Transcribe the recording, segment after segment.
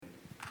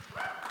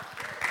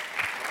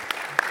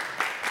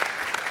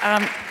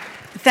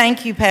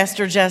Thank you,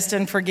 Pastor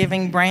Justin, for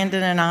giving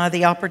Brandon and I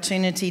the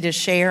opportunity to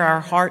share our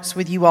hearts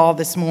with you all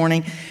this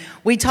morning.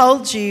 We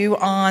told you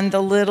on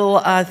the little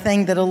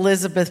thing that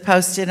Elizabeth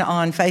posted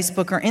on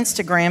Facebook or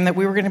Instagram that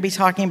we were going to be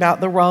talking about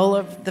the role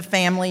of the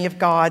family of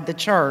God, the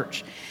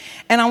church.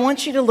 And I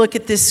want you to look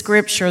at this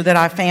scripture that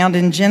I found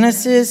in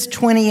Genesis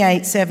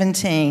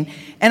 28:17.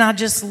 And I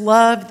just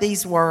love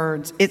these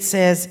words. It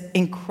says,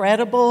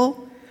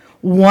 incredible,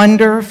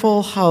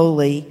 wonderful,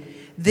 holy.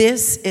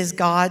 This is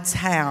God's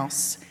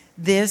house.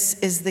 This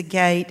is the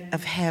gate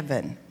of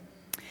heaven.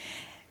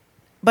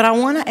 But I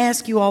want to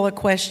ask you all a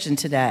question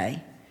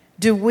today.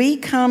 Do we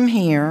come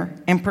here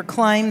and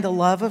proclaim the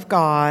love of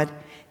God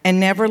and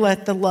never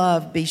let the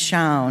love be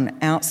shown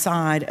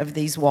outside of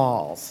these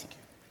walls?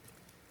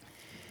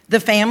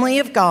 The family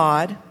of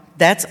God,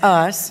 that's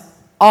us,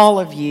 all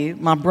of you,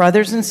 my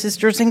brothers and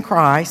sisters in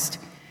Christ,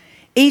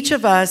 each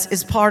of us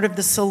is part of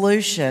the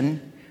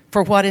solution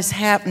for what is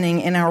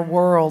happening in our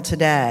world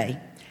today.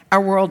 Our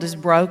world is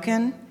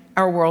broken.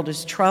 Our world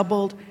is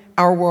troubled.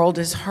 Our world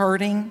is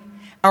hurting.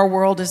 Our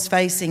world is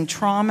facing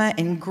trauma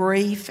and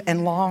grief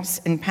and loss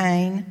and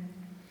pain.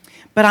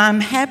 But I'm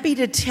happy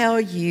to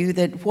tell you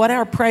that what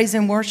our praise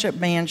and worship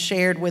band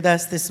shared with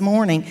us this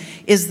morning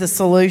is the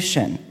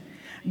solution.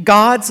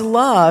 God's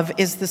love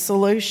is the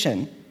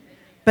solution.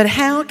 But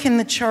how can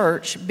the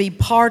church be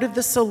part of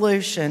the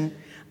solution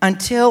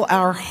until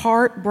our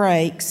heart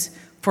breaks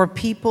for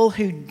people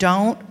who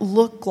don't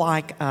look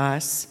like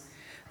us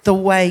the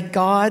way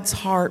God's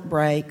heart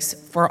breaks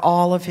for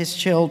all of his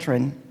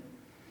children?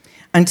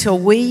 Until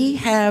we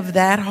have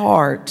that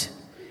heart,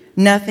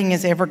 nothing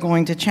is ever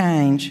going to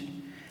change.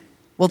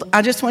 Well,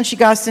 I just want you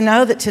guys to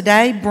know that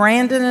today,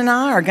 Brandon and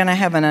I are going to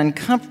have an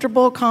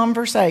uncomfortable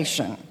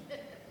conversation.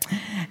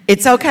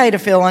 It's okay to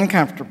feel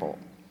uncomfortable.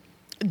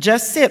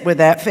 Just sit with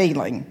that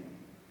feeling.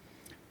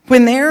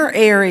 When there are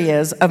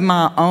areas of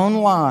my own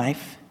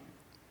life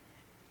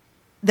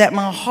that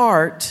my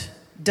heart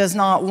does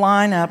not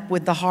line up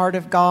with the heart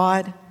of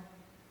God,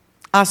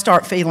 I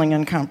start feeling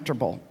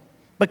uncomfortable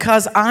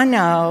because I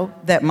know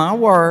that my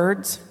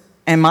words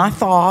and my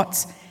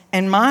thoughts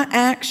and my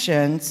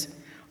actions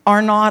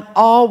are not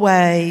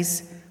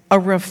always a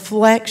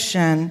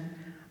reflection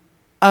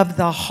of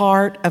the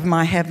heart of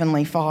my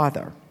Heavenly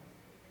Father.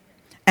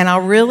 And I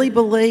really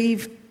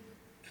believe,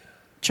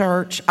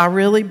 church, I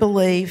really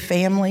believe,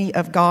 family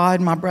of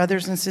God, my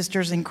brothers and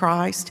sisters in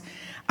Christ,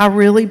 I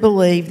really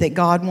believe that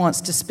God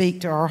wants to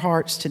speak to our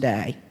hearts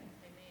today.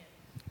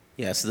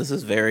 Yes, this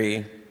is a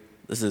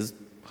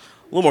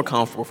little more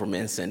comfortable for me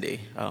and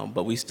Cindy,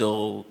 but we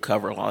still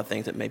cover a lot of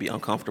things that may be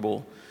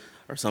uncomfortable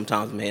or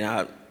sometimes may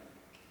not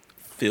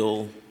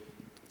feel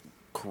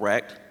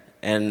correct.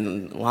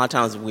 And a lot of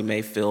times we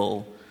may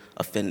feel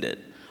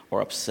offended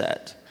or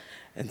upset.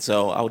 And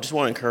so I would just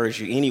want to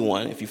encourage you,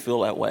 anyone, if you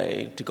feel that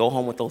way, to go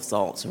home with those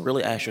thoughts and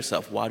really ask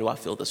yourself, why do I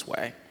feel this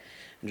way?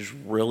 And just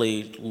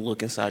really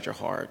look inside your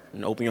heart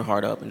and open your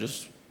heart up and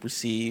just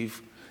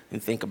receive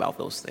and think about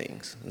those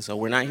things. And so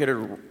we're not here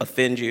to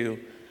offend you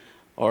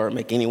or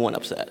make anyone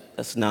upset.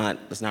 That's not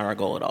our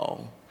goal at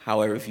all.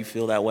 However, if you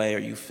feel that way or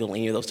you feel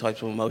any of those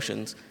types of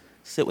emotions,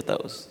 sit with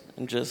those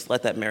and just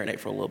let that marinate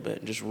for a little bit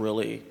and just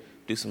really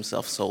do some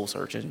soul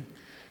searching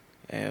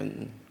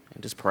and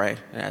just pray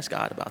and ask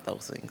God about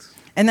those things.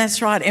 And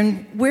that's right.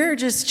 And we're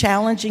just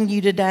challenging you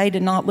today to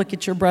not look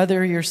at your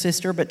brother or your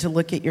sister, but to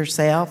look at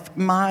yourself.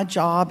 My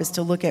job is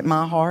to look at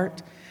my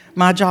heart.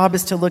 My job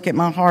is to look at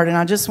my heart. And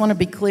I just want to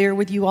be clear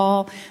with you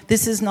all.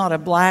 This is not a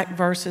black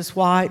versus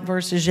white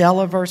versus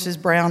yellow versus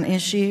brown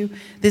issue.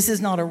 This is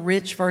not a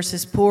rich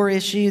versus poor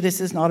issue. This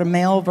is not a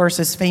male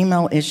versus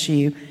female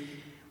issue.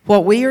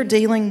 What we are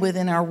dealing with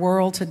in our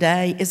world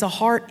today is a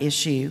heart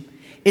issue.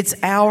 It's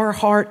our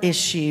heart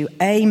issue.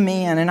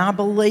 Amen. And I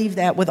believe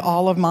that with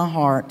all of my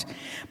heart.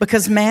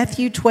 Because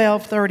Matthew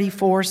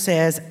 12:34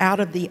 says, out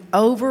of the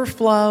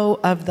overflow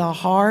of the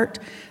heart,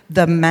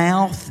 the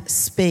mouth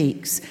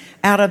speaks.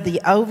 Out of the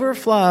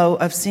overflow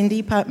of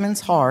Cindy Putman's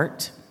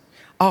heart,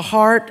 a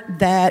heart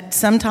that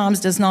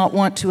sometimes does not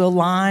want to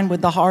align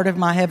with the heart of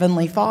my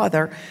Heavenly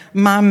Father,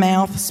 my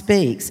mouth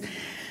speaks.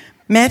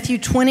 Matthew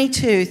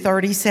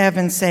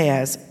 22:37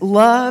 says,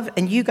 love,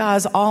 and you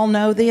guys all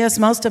know this,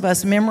 most of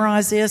us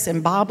memorize this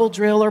in Bible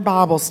drill or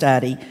Bible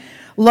study.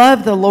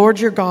 Love the Lord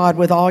your God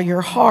with all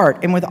your heart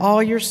and with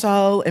all your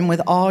soul and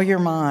with all your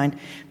mind.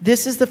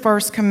 This is the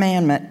first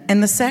commandment,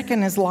 and the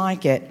second is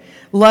like it.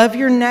 Love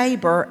your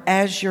neighbor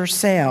as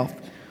yourself.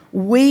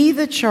 We,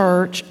 the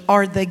church,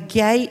 are the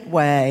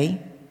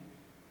gateway.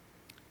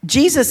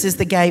 Jesus is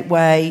the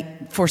gateway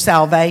for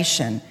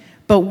salvation,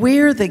 but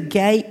we're the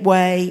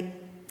gateway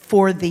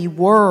for the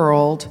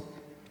world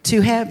to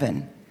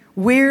heaven.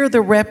 We're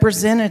the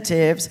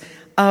representatives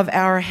of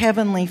our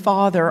Heavenly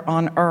Father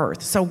on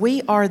earth. So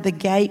we are the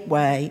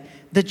gateway.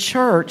 The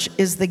church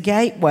is the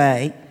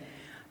gateway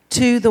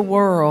to the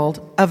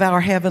world of our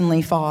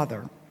Heavenly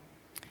Father.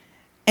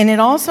 And it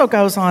also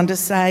goes on to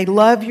say,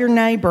 love your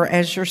neighbor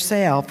as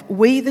yourself.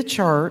 We, the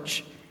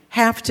church,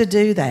 have to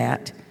do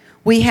that.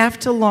 We have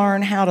to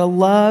learn how to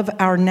love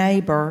our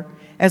neighbor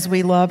as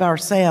we love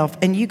ourselves.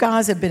 And you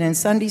guys have been in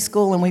Sunday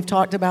school, and we've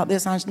talked about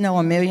this, I know,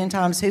 a million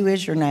times. Who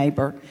is your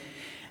neighbor?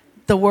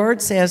 The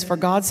word says, for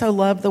God so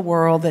loved the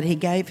world that he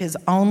gave his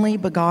only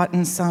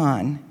begotten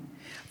Son.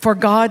 For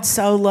God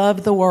so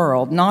loved the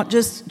world, not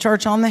just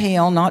Church on the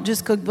Hill, not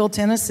just Cookeville,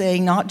 Tennessee,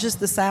 not just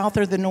the South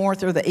or the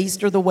North or the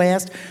East or the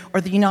West or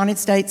the United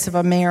States of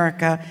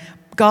America.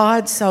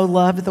 God so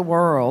loved the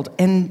world.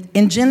 And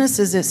in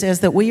Genesis it says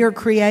that we are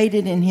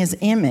created in his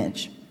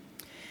image.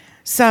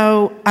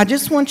 So I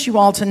just want you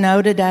all to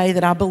know today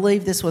that I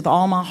believe this with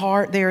all my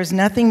heart. There is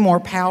nothing more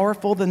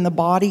powerful than the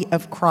body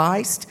of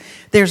Christ.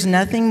 There's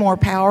nothing more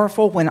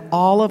powerful when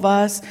all of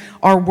us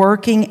are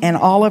working and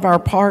all of our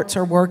parts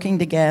are working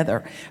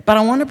together. But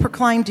I want to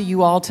proclaim to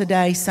you all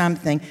today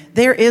something.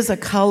 There is a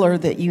color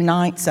that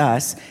unites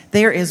us.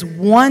 There is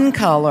one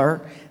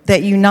color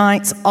that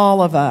unites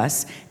all of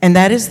us, and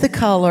that is the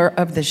color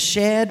of the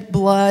shed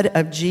blood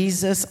of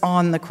Jesus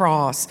on the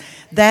cross.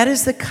 That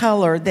is the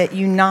color that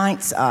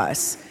unites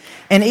us.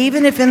 And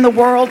even if in the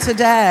world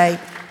today,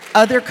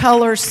 other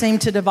colors seem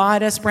to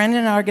divide us,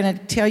 Brandon and I are going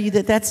to tell you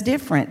that that's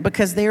different,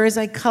 because there is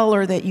a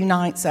color that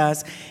unites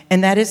us,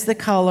 and that is the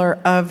color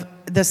of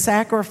the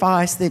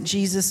sacrifice that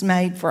Jesus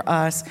made for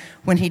us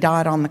when he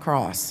died on the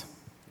cross.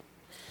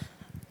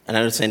 And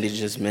I know Cindy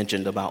just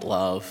mentioned about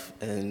love,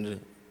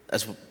 and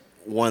that's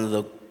one of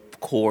the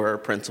core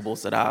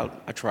principles that I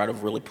try to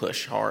really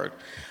push hard.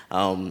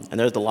 And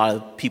there's a lot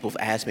of people have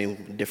asked me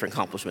different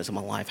accomplishments in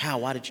my life.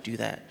 Why did you do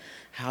that?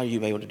 How are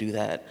you able to do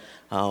that?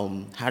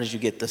 How did you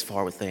get this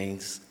far with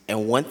things?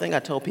 And one thing I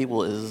tell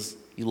people is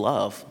you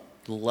love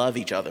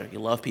each other. You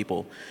love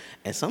people.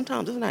 And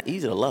sometimes it's not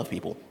easy to love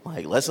people.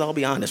 Like, let's all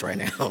be honest right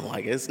now.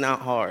 Like, it's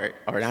not hard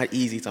or not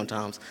easy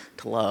sometimes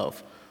to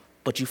love.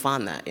 But you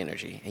find that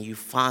energy and you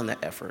find that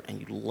effort and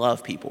you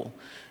love people.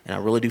 And I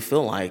really do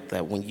feel like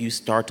that when you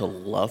start to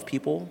love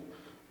people,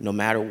 no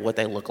matter what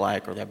they look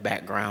like or their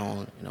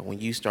background, when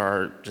you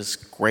start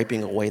just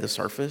scraping away the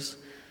surface,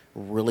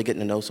 really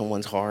getting to know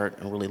someone's heart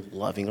and really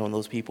loving on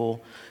those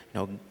people,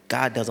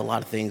 God does a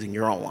lot of things in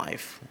your own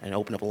life and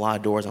open up a lot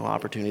of doors and a lot of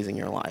opportunities in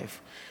your life.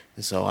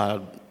 And so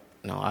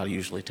I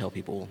usually tell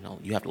people,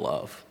 you have to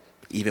love,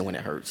 even when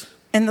it hurts.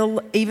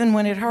 And even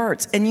when it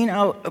hurts. And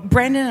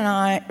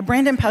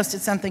Brandon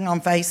posted something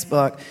on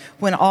Facebook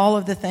when all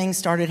of the things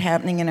started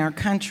happening in our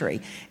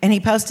country. And he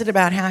posted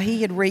about how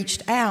he had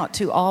reached out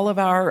to all of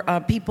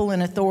our people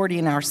in authority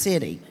in our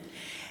city.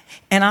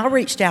 And I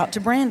reached out to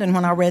Brandon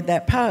when I read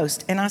that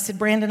post. And I said,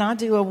 Brandon, I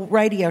do a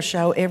radio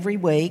show every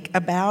week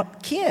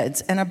about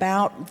kids and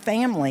about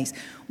families.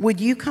 Would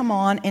you come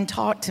on and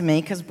talk to me?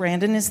 Because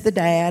Brandon is the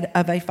dad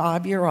of a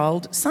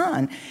 5-year-old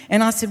son.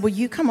 And I said, will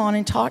you come on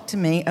and talk to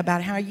me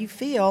about how you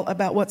feel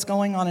about what's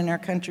going on in our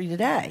country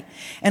today?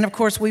 And of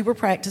course, we were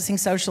practicing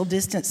social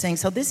distancing.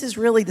 So this is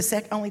really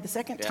only the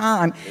second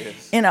time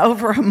in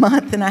over a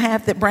month and a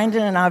half that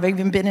Brandon and I have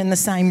even been in the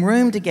same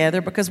room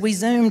together, because we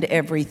Zoomed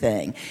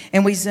everything.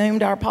 And we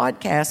Zoomed our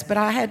podcast. But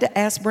I had to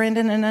ask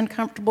Brandon an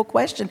uncomfortable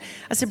question.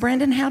 I said,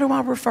 Brandon, how do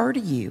I refer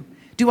to you?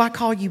 Do I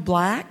call you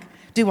black?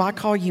 Do I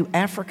call you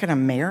African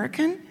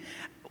American?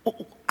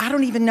 I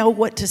don't even know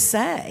what to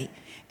say.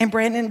 And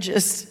Brandon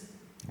just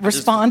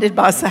responded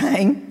by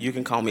saying, you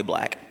can call me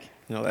black.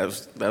 That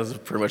was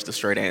pretty much the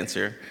straight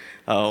answer.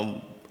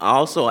 I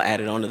also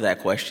added on to that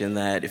question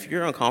that if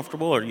you're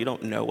uncomfortable or you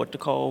don't know what to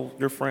call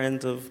your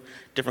friends of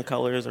different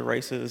colors or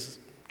races,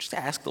 just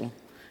ask them.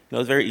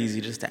 It's very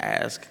easy just to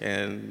ask,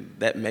 and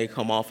that may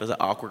come off as an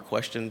awkward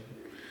question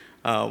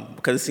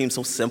because it seems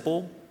so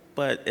simple.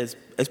 But it's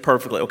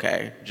perfectly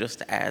okay just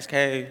to ask,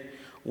 hey,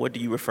 what do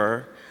you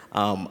refer?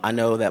 I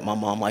know that my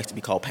mom likes to be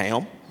called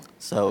Pam,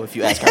 so if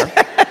you ask her.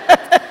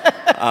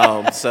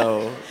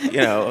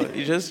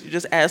 You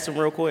just ask them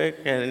real quick,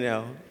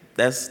 and,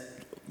 that's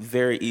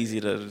very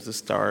easy to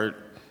start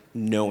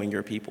knowing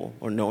your people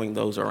or knowing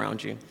those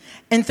around you.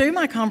 And through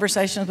my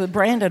conversations with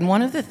Brandon,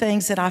 one of the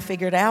things that I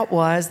figured out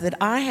was that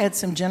I had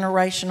some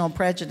generational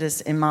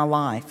prejudice in my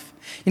life.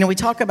 We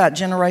talk about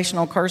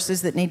generational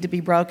curses that need to be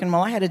broken.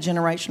 Well, I had a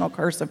generational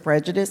curse of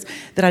prejudice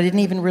that I didn't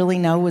even really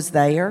know was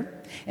there.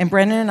 And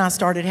Brandon and I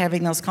started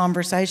having those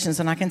conversations,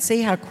 and I can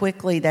see how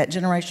quickly that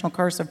generational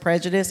curse of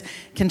prejudice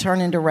can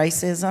turn into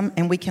racism,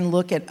 and we can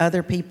look at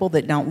other people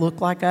that don't look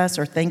like us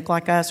or think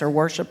like us or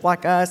worship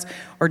like us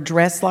or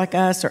dress like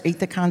us or eat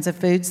the kinds of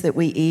foods that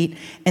we eat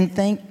and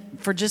think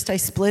for just a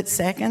split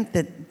second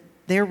that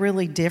they're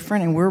really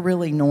different and we're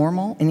really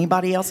normal.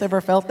 Anybody else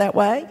ever felt that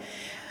way?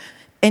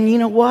 And you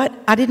know what?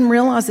 I didn't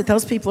realize that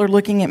those people are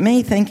looking at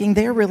me thinking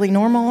they're really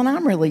normal and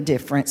I'm really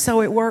different.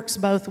 So it works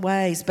both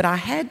ways. But I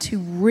had to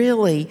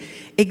really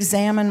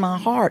examine my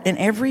heart. And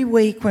every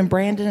week when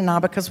Brandon and I,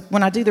 because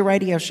when I do the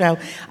radio show,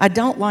 I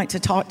don't like to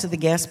talk to the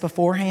guests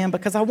beforehand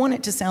because I want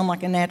it to sound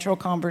like a natural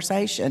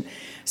conversation.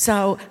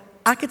 So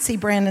I could see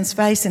Brandon's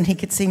face and he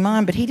could see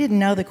mine, but he didn't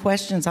know the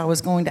questions I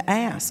was going to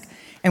ask.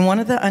 And one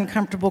of the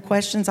uncomfortable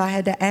questions I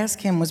had to ask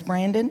him was,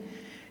 Brandon,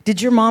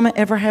 did your mama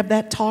ever have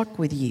that talk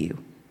with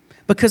you?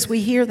 Because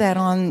we hear that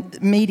on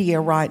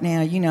media right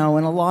now,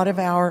 and a lot of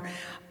our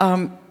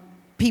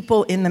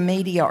people in the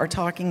media are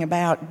talking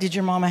about, did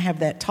your mama have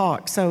that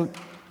talk? So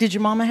did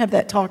your mama have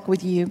that talk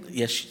with you?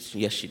 Yes,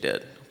 she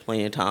did,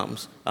 plenty of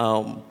times.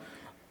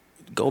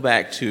 Go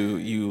back to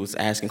you was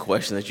asking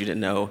questions that you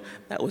didn't know.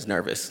 That was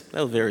nervous.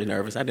 That was very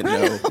nervous. I didn't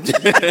know.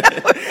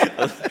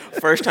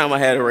 First time I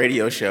had a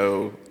radio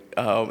show,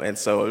 and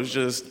so it was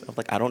just, I was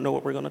like, I don't know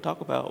what we're going to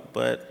talk about,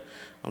 but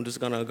I'm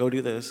just going to go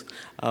do this.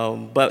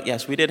 But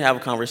yes, we did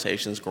have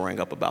conversations growing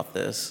up about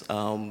this,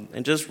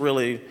 and just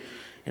really,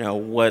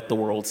 what the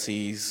world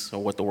sees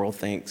or what the world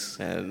thinks,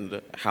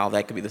 and how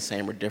that could be the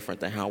same or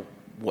different than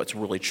what's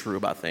really true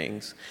about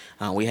things.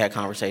 We had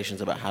conversations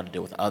about how to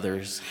deal with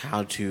others,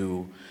 how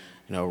to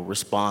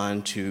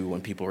respond to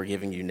when people are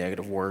giving you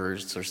negative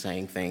words or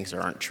saying things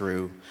that aren't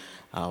true.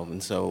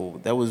 And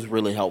so that was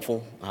really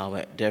helpful.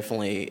 It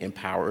definitely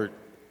empowered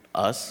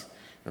us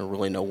and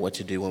really know what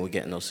to do when we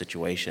get in those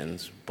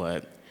situations.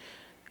 But,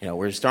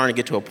 we're starting to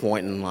get to a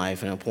point in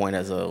life and a point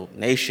as a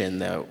nation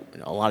that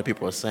a lot of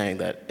people are saying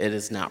that it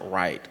is not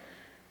right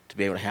to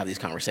be able to have these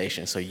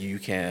conversations so you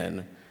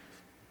can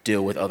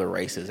deal with other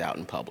races out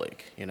in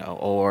public,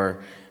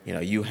 or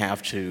you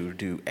have to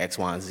do X,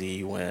 Y, and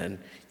Z when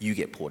you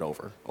get pulled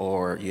over,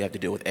 or you have to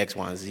deal with X,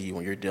 Y, and Z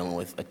when you're dealing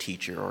with a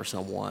teacher or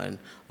someone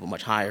of a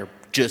much higher,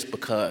 just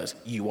because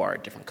you are a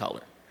different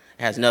color.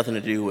 It has nothing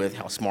to do with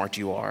how smart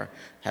you are. It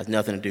has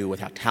nothing to do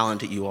with how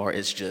talented you are.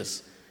 It's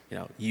just,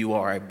 you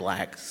are a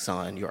black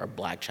son, you're a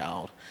black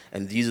child,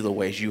 and these are the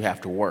ways you have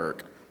to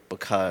work,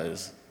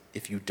 because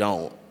if you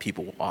don't,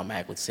 people will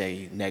automatically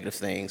say negative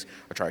things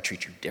or try to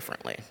treat you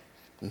differently.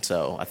 And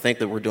so I think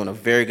that we're doing a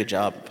very good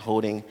job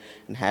holding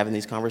and having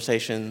these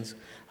conversations,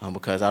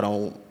 because I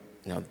don't,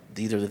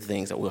 these are the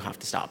things that we'll have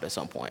to stop at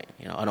some point.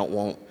 I don't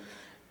want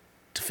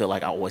to feel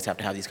like I always have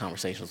to have these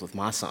conversations with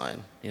my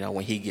son,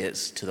 when he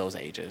gets to those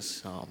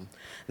ages. And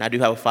I do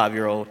have a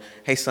 5-year-old.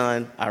 Hey,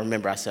 son, I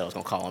remember I said I was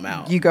going to call him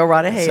out. You go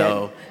right ahead.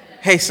 So,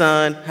 hey,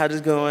 son, how's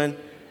it going?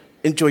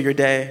 Enjoy your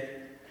day.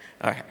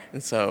 All right.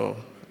 And so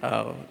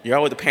you're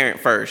always the parent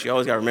first. You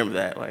always got to remember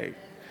that.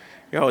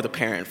 You're always a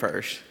parent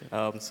first.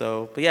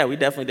 But yeah, we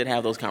definitely did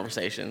have those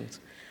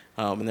conversations.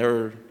 And there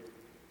were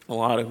a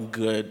lot of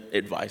good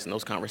advice in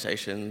those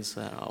conversations.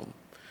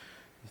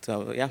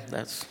 So yeah,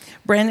 that's...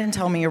 Brandon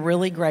told me a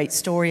really great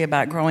story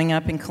about growing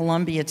up in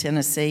Columbia,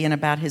 Tennessee, and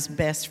about his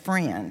best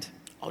friend.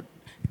 Oh,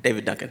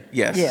 David Duncan.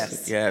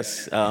 Yes.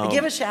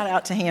 Give a shout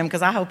out to him,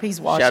 because I hope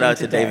he's watching Shout out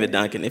today. to David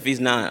Duncan. If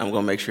he's not, I'm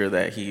going to make sure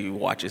that he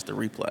watches the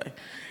replay.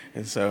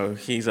 And so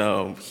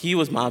he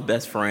was my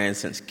best friend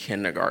since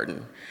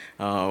kindergarten.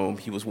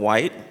 He was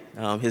white.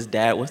 His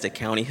dad was the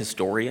county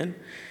historian.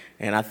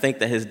 And I think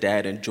that his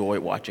dad enjoyed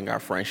watching our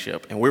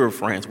friendship. And we were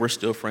friends. We're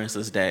still friends to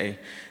this day.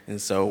 And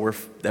so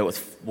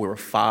we were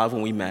 5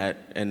 when we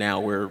met, and now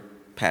we're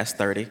past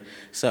 30.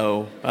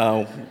 So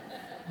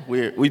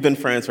we've been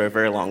friends for a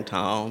very long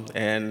time.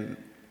 And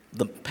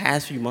the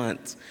past few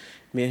months,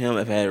 me and him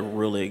have had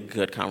really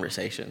good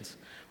conversations.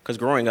 Because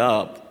growing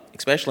up,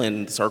 especially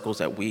in the circles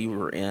that we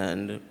were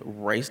in,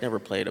 race never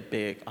played a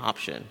big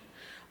option.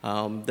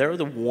 There were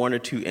the 1 or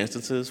 2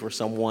 instances where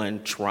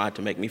someone tried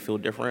to make me feel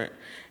different,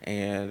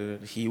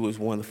 and he was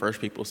one of the first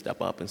people to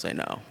step up and say,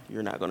 no,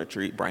 you're not going to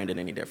treat Brandon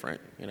any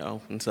different,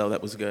 and so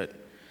that was good.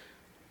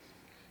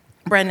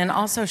 Brandon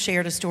also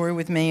shared a story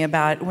with me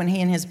about when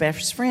he and his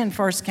best friend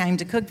first came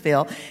to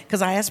Cookeville,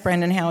 because I asked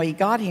Brandon how he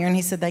got here, and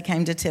he said they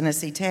came to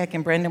Tennessee Tech,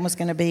 and Brandon was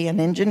going to be an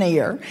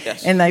engineer,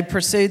 yes. And they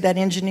pursued that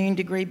engineering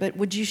degree. But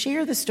would you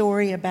share the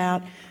story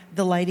about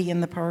the lady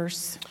in the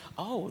purse?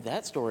 Oh,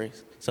 that story.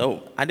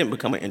 So I didn't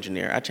become an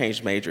engineer. I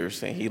changed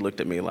majors, and he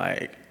looked at me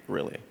like,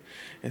 really?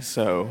 And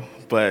so,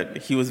 but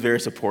he was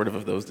very supportive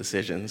of those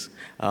decisions.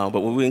 But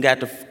when we got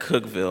to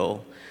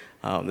Cookeville,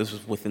 this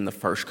was within the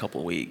first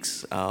couple of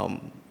weeks,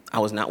 I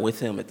was not with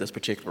him at this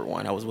particular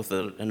one. I was with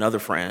another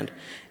friend,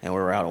 and we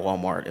were out at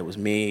Walmart. It was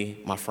me,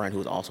 my friend who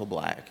was also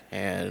black,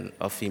 and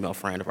a female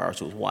friend of ours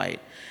who was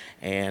white.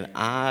 And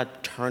I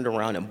turned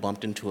around and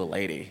bumped into a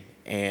lady,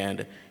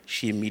 and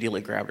she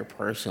immediately grabbed her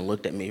purse and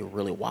looked at me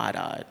really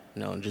wide-eyed,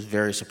 and just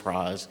very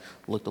surprised,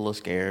 looked a little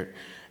scared,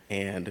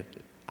 and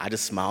I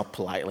just smiled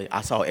politely.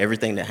 I saw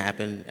everything that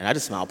happened, and I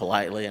just smiled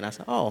politely, and I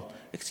said, oh,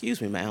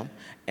 excuse me, ma'am,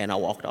 and I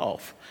walked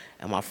off.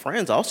 And my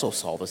friends also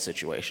saw the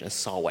situation,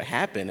 saw what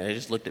happened, and they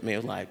just looked at me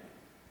and was like,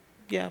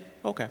 yeah,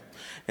 okay.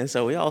 And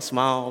so we all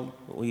smiled,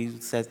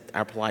 we said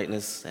our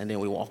politeness, and then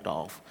we walked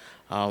off.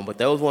 But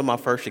that was one of my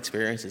first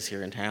experiences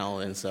here in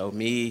town, and so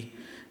me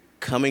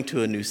coming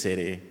to a new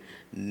city,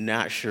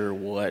 not sure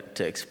what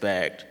to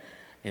expect,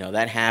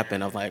 that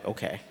happened. I was like,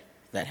 okay,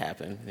 that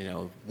happened.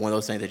 One of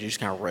those things that you just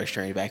kind of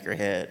register in the back of your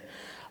head.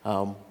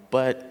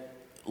 But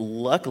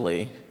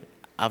luckily,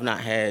 I've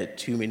not had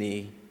too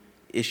many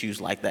issues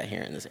like that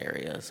here in this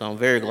area. So I'm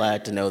very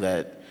glad to know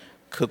that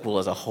Cookeville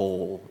as a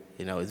whole,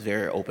 is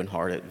very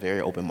open-hearted,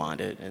 very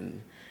open-minded,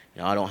 and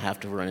I don't have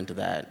to run into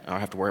that. I don't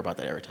have to worry about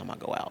that every time I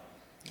go out.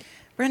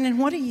 Brandon,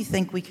 what do you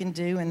think we can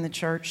do in the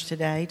church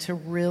today to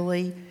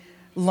really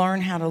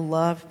learn how to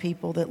love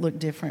people that look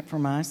different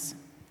from us?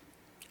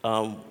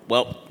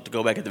 Well, to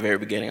go back at the very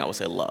beginning, I would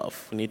say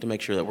love. We need to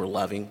make sure that we're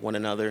loving one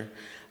another,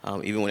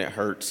 even when it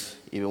hurts,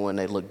 even when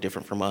they look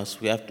different from us.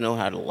 We have to know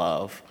how to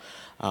love.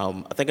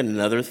 I think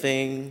another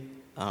thing,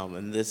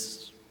 and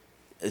this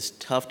is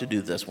tough to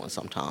do this one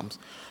sometimes,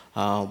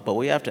 but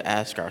we have to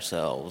ask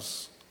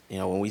ourselves,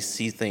 when we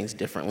see things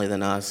differently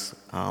than us,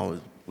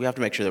 we have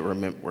to make sure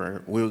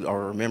that we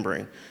are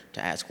remembering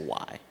to ask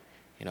why.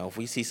 If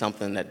we see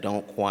something that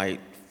don't quite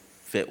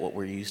fit what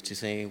we're used to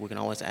seeing, we can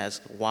always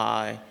ask,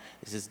 why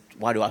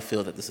do I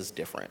feel that this is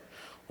different?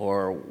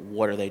 Or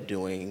what are they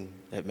doing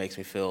that makes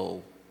me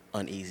feel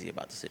uneasy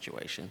about the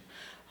situation?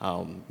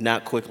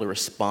 Not quickly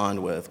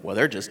respond with, well,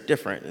 they're just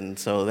different, and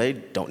so they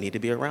don't need to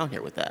be around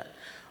here with that.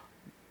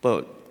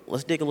 But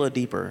let's dig a little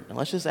deeper, and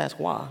let's just ask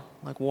why.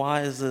 Like,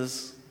 why is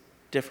this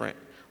different?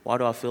 Why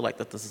do I feel like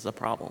that this is a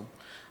problem?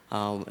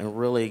 And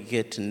really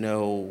get to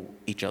know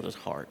each other's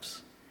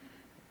hearts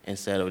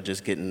instead of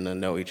just getting to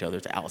know each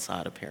other's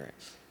outside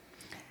appearance.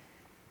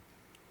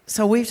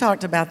 So we've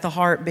talked about the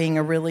heart being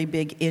a really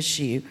big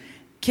issue.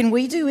 Can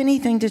we do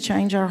anything to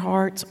change our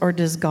hearts, or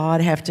does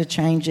God have to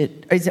change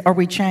it? Are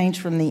we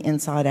changed from the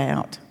inside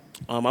out?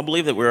 I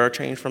believe that we are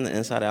changed from the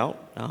inside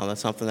out.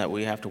 That's something that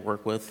we have to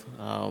work with.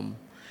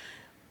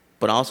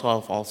 But I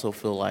also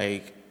feel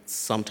like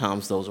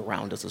sometimes those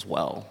around us as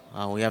well.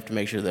 We have to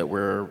make sure that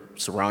we're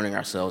surrounding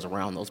ourselves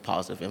around those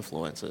positive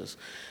influences,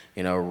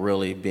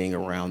 really being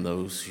around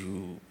those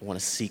who want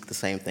to seek the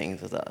same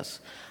things as us.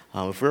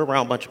 If we're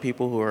around a bunch of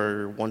people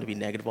who want to be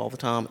negative all the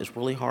time, it's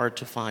really hard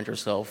to find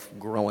yourself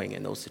growing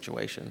in those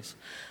situations.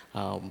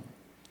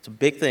 The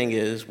big thing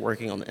is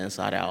working on the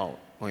inside out,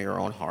 on your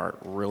own heart,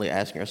 really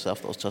asking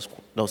yourself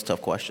those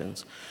tough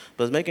questions,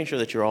 but making sure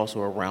that you're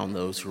also around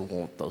those who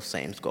want those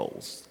same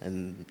goals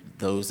and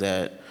those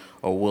that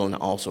are willing to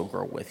also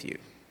grow with you.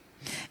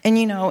 And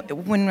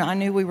when I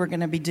knew we were going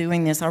to be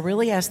doing this, I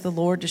really asked the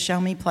Lord to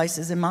show me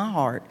places in my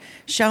heart.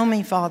 Show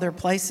me, Father,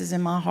 places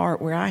in my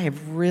heart where I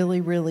have really,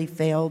 really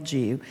failed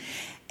you.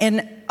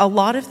 And a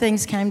lot of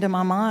things came to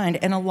my mind,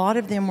 and a lot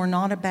of them were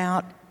not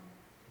about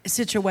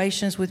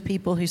situations with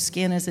people whose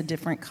skin is a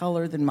different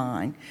color than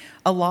mine.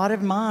 A lot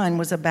of mine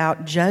was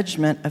about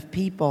judgment of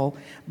people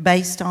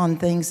based on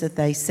things that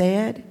they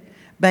said,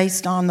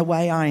 based on the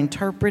way I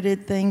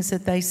interpreted things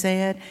that they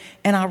said.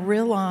 And I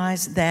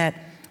realized that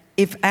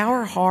if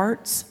our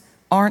hearts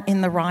aren't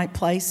in the right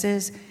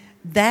places,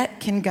 that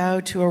can go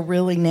to a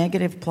really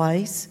negative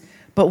place.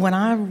 But when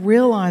I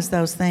realized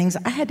those things,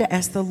 I had to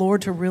ask the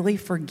Lord to really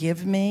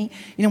forgive me.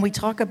 We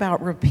talk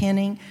about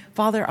repenting.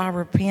 Father, I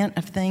repent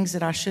of things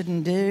that I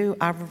shouldn't do.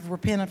 I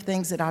repent of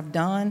things that I've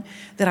done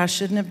that I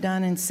shouldn't have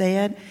done and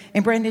said.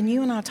 And Brandon,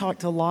 you and I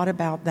talked a lot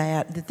about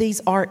that these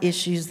are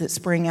issues that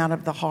spring out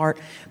of the heart.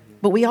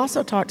 But we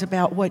also talked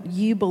about what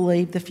you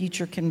believe the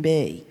future can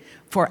be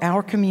for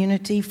our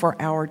community, for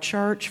our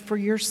church, for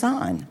your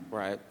son.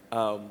 Right.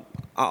 I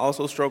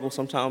also struggle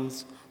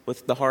sometimes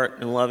with the heart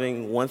and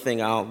loving. One thing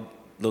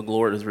the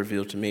Lord has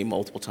revealed to me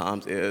multiple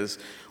times is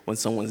when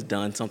someone's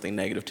done something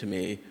negative to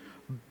me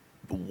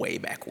way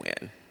back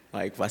when.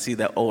 Like, if I see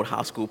that old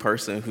high school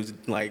person who's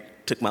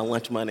took my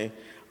lunch money,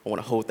 I want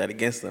to hold that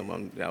against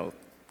them.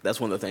 That's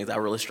one of the things I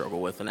really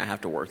struggle with, and I have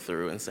to work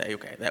through and say,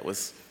 okay, that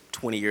was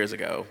 20 years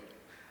ago.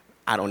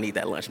 I don't need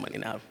that lunch money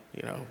now.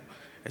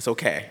 It's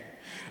okay.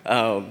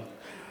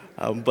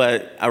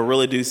 But I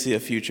really do see a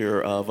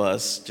future of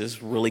us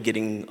just really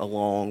getting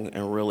along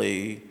and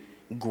really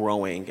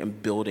growing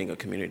and building a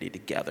community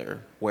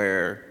together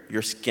where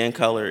your skin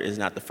color is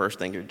not the first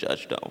thing you're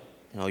judged on.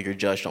 You're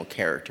judged on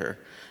character,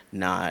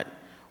 not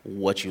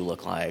what you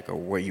look like or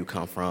where you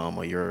come from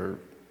or your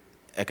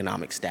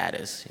economic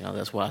status.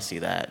 That's why I see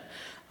that.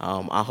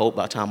 I hope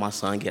by the time my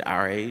son get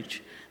our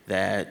age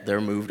that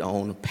they're moved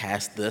on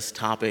past this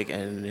topic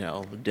and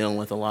dealing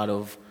with a lot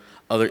of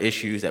other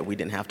issues that we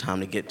didn't have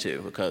time to get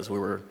to because we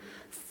were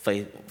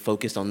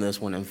focused on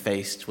this one and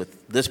faced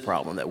with this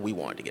problem that we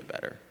wanted to get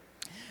better.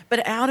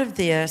 But out of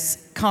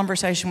this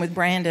conversation with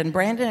Brandon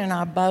and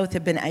I both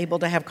have been able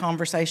to have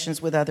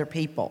conversations with other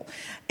people.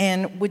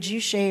 And would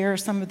you share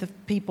some of the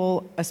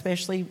people,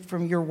 especially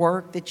from your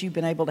work, that you've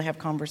been able to have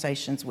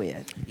conversations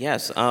with?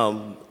 Yes,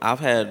 I've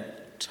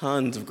had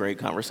tons of great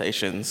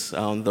conversations,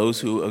 those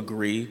who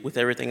agree with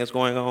everything that's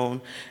going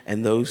on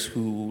and those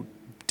who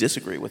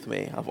disagree with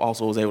me. I've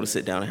also was able to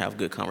sit down and have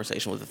good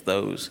conversation with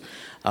those.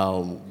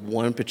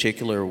 One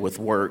particular with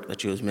work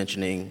that you was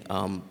mentioning,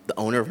 the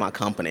owner of my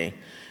company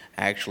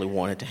actually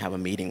wanted to have a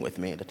meeting with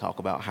me to talk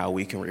about how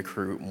we can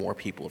recruit more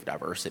people of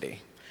diversity.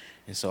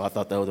 And so I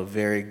thought that was a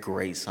very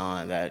great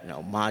sign that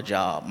my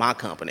job, my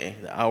company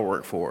that I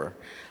work for,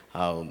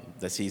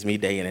 that sees me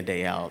day in and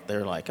day out,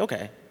 they're like,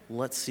 okay,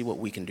 let's see what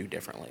we can do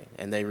differently.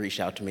 And they reached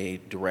out to me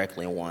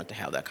directly and wanted to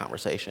have that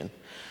conversation.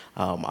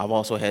 I've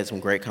also had some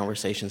great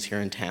conversations here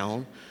in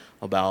town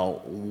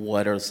about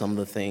what are some of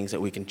the things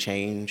that we can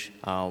change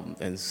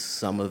and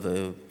some of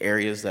the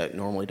areas that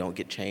normally don't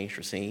get changed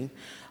or seen.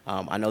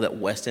 I know that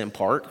West End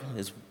Park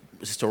is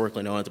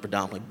historically known as a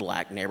predominantly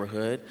black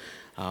neighborhood.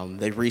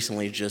 They've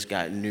recently just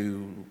got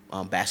new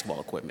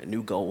basketball equipment,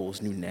 new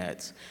goals, new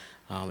nets.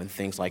 and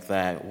things like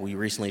that. We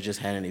recently just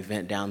had an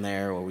event down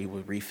there where we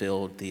would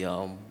refilled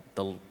the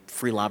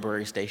free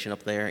library station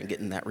up there and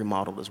getting that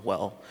remodeled as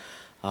well.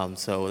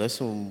 So there's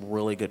some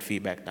really good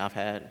feedback that I've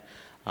had.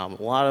 A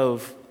lot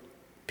of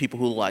people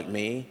who like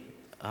me,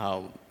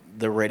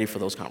 they're ready for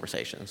those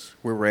conversations.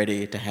 We're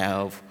ready to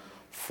have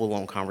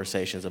full-on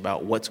conversations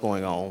about what's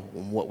going on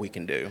and what we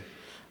can do.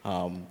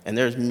 And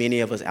there's many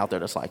of us out there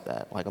that's like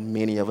that. Like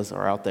many of us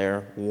are out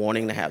there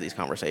wanting to have these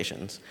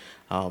conversations.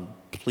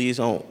 Please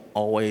don't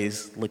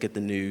always look at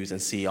the news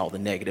and see all the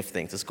negative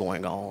things that's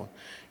going on.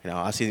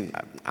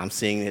 I'm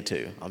seeing it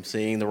too. I'm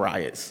seeing the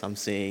riots. I'm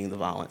seeing the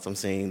violence. I'm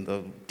seeing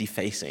the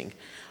defacing.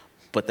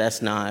 But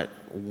that's not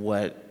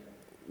what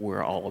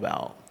we're all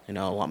about.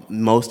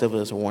 Most of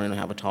us are wanting to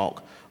have a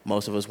talk.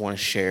 Most of us want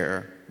to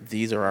share.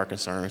 These are our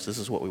concerns. This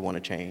is what we want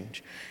to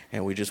change.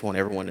 And we just want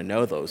everyone to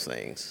know those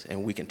things.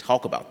 And we can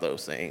talk about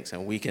those things.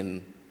 And we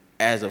can,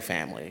 as a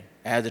family,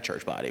 as a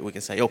church body, we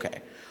can say,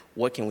 okay,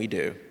 what can we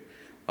do?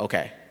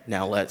 Okay,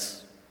 now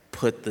let's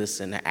put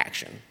this into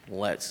action.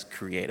 Let's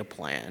create a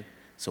plan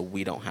so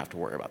we don't have to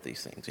worry about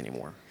these things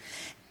anymore.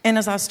 And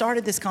as I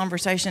started this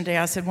conversation today,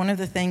 I said one of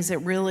the things that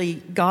really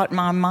got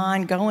my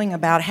mind going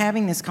about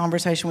having this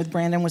conversation with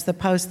Brandon was the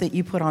post that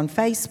you put on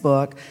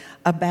Facebook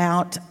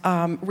about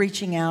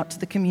reaching out to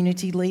the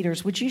community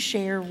leaders. Would you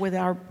share with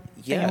our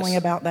family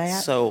about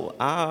that?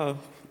 So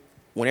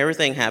when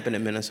everything happened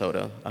in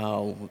Minnesota,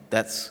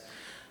 that's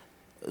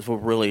what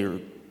really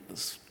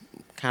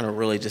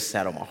just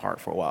sat on my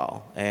heart for a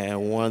while.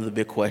 And one of the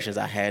big questions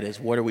I had is,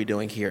 what are we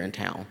doing here in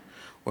town?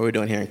 What are we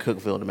doing here in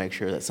Cookeville to make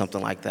sure that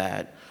something like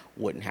that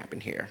wouldn't happen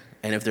here?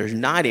 And if there's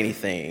not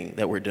anything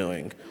that we're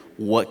doing,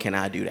 what can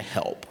I do to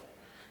help?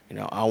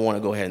 I want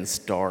to go ahead and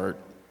start,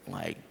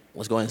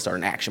 let's go ahead and start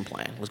an action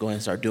plan. Let's go ahead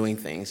and start doing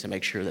things to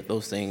make sure that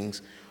those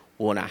things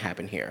will not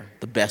happen here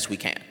the best we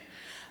can.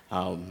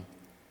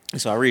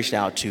 So I reached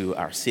out to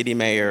our city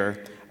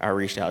mayor. I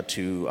reached out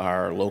to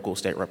our local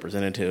state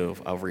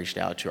representative. I've reached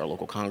out to our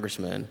local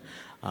congressman.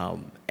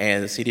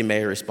 And the city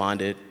mayor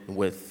responded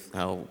with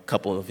a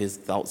couple of his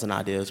thoughts and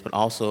ideas, but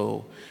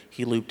also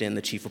he looped in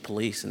the chief of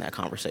police in that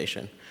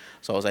conversation.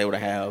 So I was able to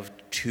have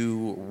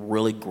 2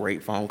 really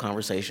great phone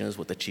conversations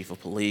with the chief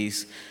of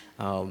police.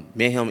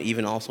 Me and him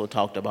even also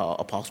talked about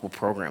a possible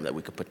program that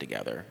we could put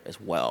together as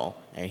well.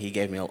 And he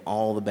gave me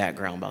all the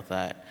background about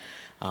that.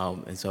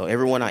 And so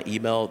everyone I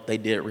emailed, they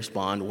did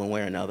respond one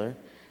way or another.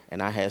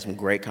 And I had some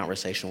great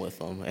conversation with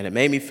them. And it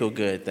made me feel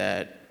good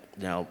that,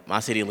 my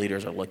city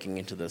leaders are looking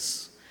into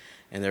this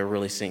and they're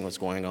really seeing what's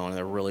going on and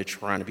they're really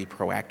trying to be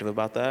proactive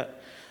about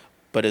that.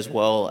 But as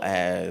well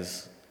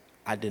as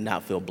I did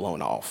not feel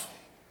blown off,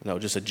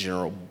 just a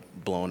general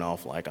blown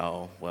off like,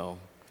 oh, well,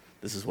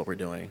 this is what we're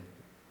doing.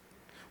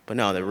 But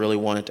no, they really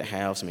wanted to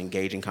have some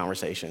engaging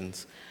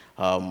conversations.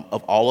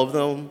 Of all of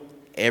them,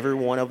 every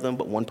one of them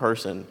but one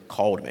person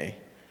called me,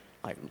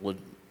 would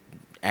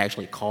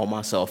actually call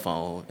my cell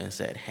phone and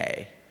said,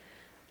 hey,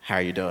 how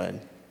are you doing?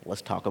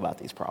 Let's talk about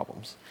these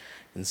problems.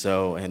 And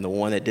the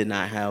one that did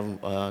not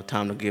have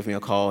time to give me a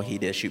call, he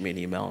did shoot me an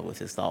email with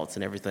his thoughts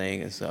and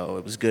everything. And so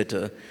it was good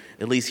to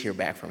at least hear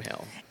back from him.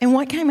 And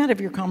what came out of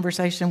your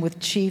conversation with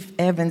Chief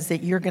Evans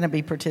that you're going to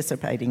be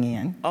participating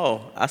in?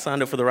 Oh, I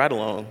signed up for the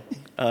ride-along.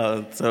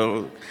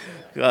 The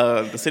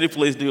city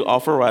police do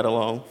offer a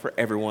ride-along for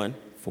everyone.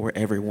 For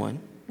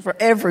everyone.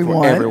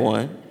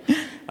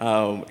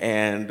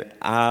 And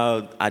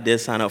I did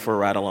sign up for a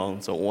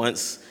ride-along. So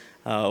once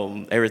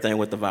everything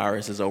with the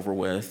virus is over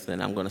with,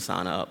 then I'm going to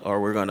sign up,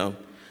 or we're going to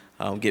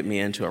get me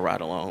into a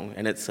ride-along.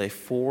 And it's a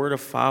 4 to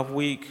 5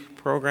 week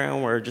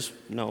program where just,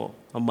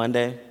 a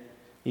Monday,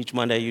 each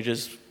Monday you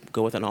just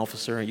go with an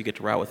officer and you get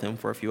to ride with him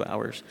for a few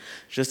hours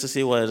just to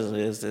see what it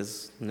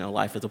is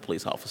life as a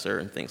police officer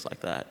and things like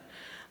that.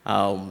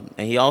 And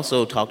he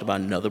also talked about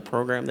another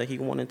program that he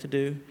wanted to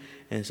do.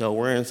 And so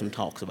we're in some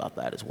talks about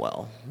that as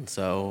well. And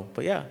so,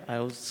 but yeah, I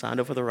was signed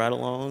up for the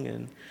ride-along,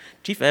 and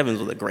Chief Evans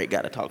was a great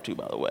guy to talk to,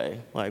 by the way.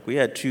 We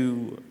had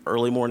 2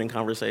 early morning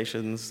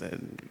conversations,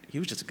 and he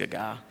was just a good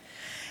guy.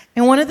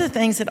 And one of the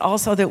things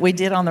that we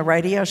did on the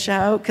radio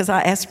show, because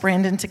I asked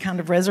Brandon to kind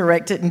of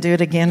resurrect it and do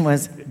it again,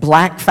 was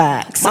Black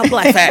Facts. My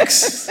Black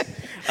Facts.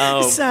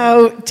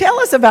 So tell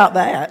us about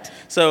that.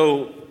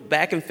 So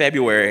back in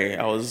February,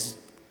 I was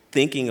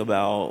thinking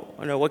about,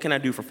 what can I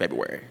do for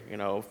February?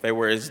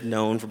 February is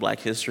known for Black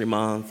History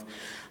Month.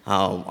 A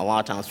lot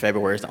of times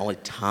February is the only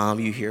time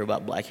you hear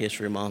about Black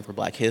History Month or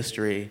Black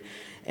history.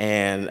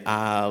 And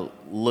I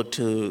looked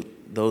to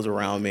those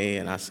around me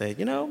and I said,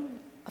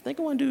 I think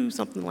I want to do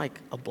something like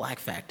a Black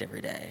Fact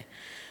every day.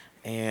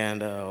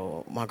 And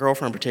my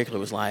girlfriend in particular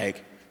was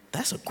like,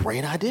 that's a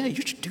great idea.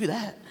 You should do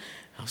that.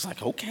 I was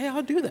like, okay,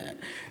 I'll do that.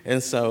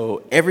 And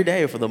so every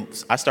day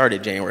I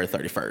started January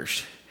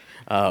 31st.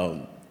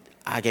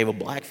 I gave a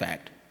Black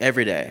fact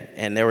every day,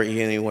 and they were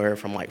anywhere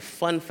from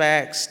fun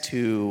facts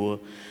to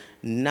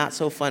not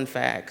so fun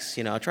facts.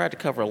 I tried to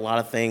cover a lot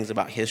of things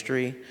about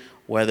history,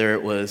 whether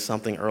it was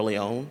something early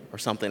on or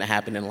something that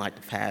happened in the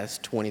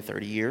past 20,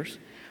 30 years,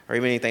 or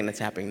even anything that's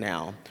happening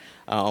now.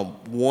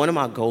 One of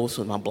my goals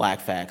with my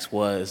Black facts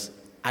was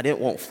I didn't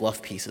want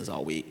fluff pieces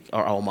all week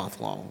or all month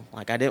long.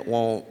 Like, I didn't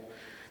want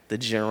the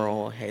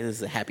general, hey, this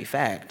is a happy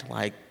fact.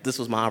 Like, this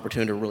was my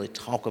opportunity to really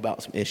talk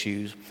about some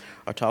issues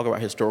or talk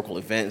about historical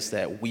events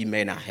that we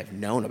may not have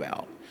known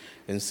about.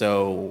 And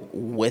so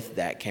with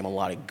that came a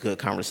lot of good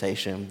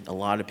conversation. A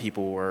lot of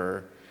people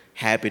were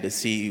happy to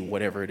see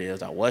whatever it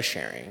is I was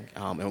sharing.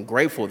 And I'm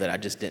grateful that I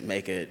just didn't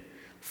make it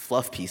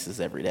fluff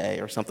pieces every day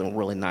or something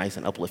really nice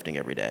and uplifting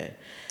every day.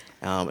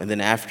 And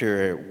then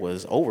after it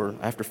was over,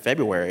 after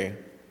February,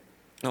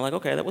 I'm like,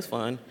 okay, that was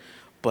fun.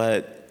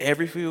 But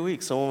every few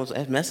weeks, someone was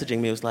messaging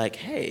me, was like,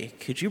 hey,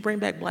 could you bring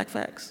back Black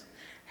Facts?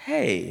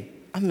 Hey,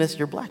 I missed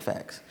your Black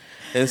Facts.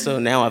 And so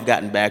now I've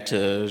gotten back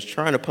to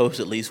trying to post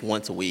at least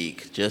once a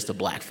week, just a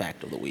Black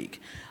Fact of the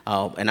week.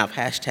 And I've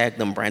hashtagged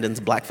them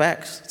Brandon's Black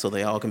Facts, so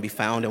they all can be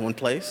found in one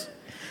place.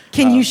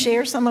 Can you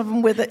share some of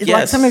them with us, yes.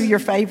 like some of your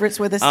favorites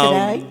with us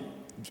today?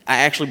 I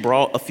actually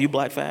brought a few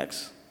Black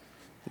Facts,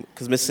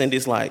 because Miss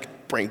Cindy's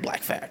like, bring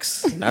Black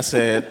Facts. And I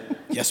said,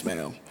 yes,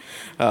 ma'am.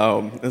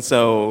 And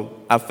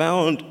so I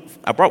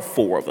brought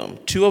 4 of them.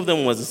 2 of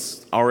them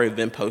was already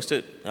been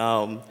posted.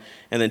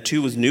 And then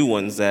 2 was new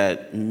ones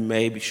that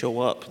maybe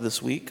show up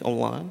this week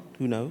online.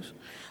 Who knows?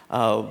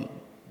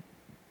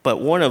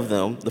 But one of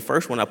them, the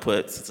first one I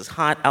put, since it's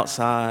hot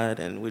outside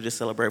and we just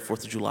celebrate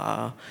 4th of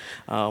July.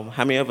 How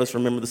many of us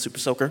remember the Super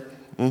Soaker?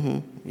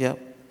 Yep.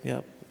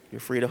 You're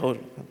free to hold.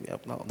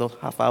 Yep. No, those,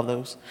 high five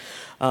those.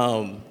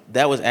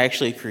 That was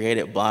actually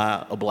created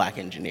by a Black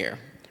engineer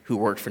who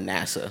worked for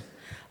NASA.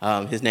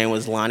 His name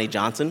was Lonnie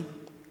Johnson.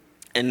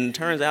 And it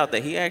turns out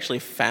that he actually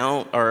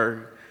found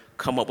or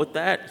come up with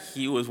that.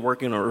 He was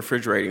working on a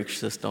refrigerating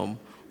system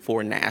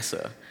for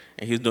NASA.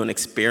 And he was doing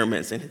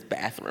experiments in his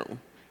bathroom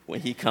when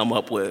he come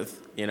up with,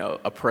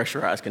 a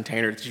pressurized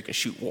container that you can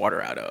shoot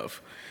water out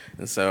of.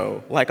 And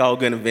so, like all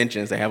good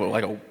inventions, they have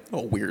a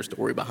weird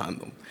story behind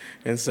them.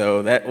 And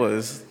so that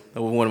was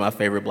one of my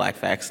favorite Black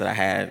Facts that I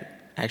had.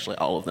 Actually,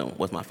 all of them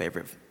was my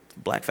favorite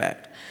Black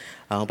Fact.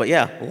 But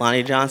yeah,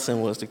 Lonnie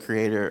Johnson was the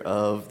creator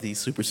of the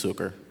Super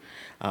Soaker.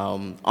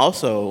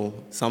 Also,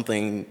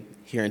 something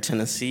here in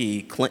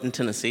Tennessee, Clinton,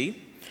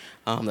 Tennessee,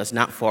 that's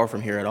not far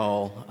from here at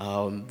all.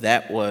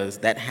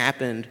 That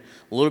happened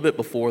a little bit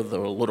before the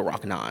Little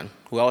Rock Nine.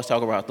 We always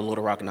talk about the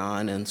Little Rock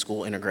Nine and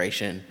school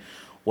integration.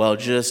 Well,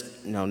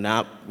 just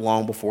not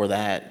long before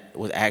that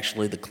was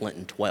actually the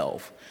Clinton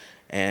 12.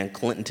 And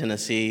Clinton,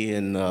 Tennessee,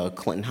 and the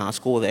Clinton High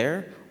School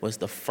there was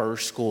the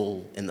first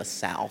school in the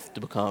South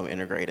to become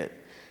integrated.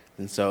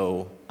 And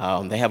so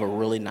they have a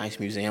really nice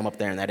museum up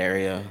there in that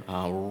area,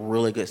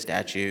 really good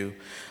statue.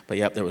 But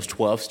yep, there was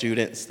 12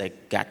 students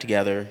that got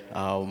together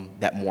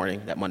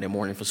that Monday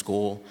morning for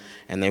school,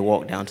 and they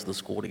walked down to the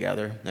school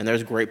together. And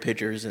there's great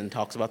pictures and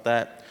talks about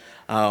that.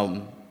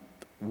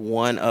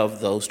 One of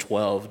those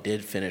 12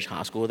 did finish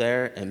high school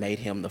there and made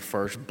him the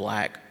first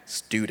Black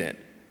student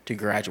to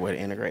graduate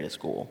an integrated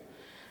school.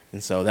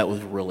 And so that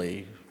was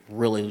really,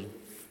 really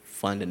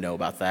fun to know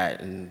about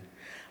that, and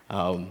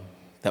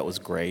that was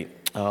great.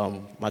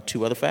 My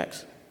 2 other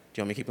facts. Do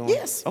you want me to keep going?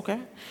 Yes.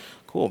 Okay,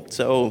 cool.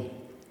 So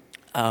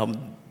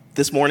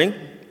this morning,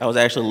 I was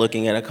actually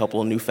looking at a couple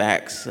of new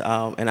facts,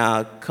 and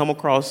I come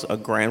across a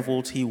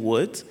Granville T.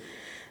 Woods.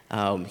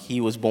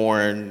 He was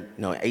born,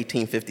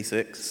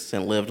 1856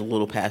 and lived a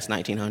little past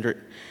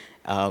 1900.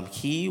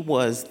 He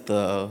was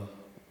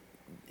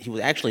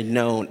actually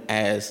known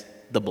as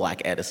the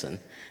Black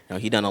Edison.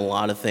 He done a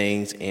lot of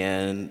things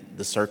in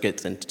the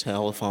circuits and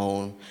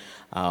telephone,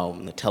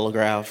 the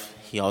telegraph.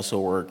 He also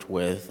worked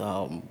with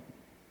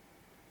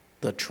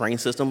the train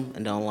system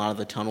and done a lot of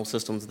the tunnel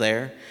systems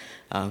there.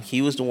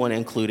 He was the one that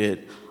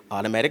included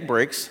automatic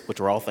brakes, which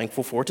we're all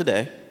thankful for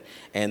today,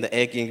 and the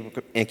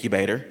egg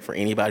incubator for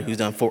anybody who's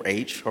done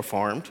 4-H or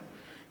farmed.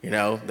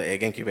 The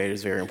egg incubator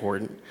is very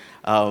important.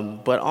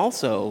 But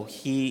also,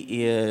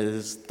 he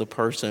is the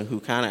person who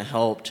kind of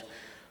helped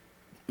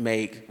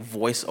make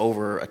voice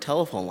over a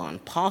telephone line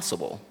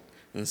possible.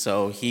 And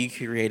so he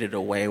created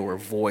a way where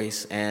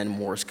voice and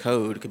Morse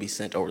code could be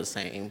sent over the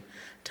same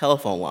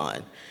telephone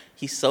line.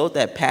 He sold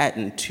that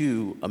patent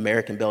to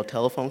American Bell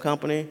Telephone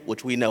Company,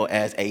 which we know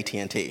as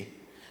AT&T.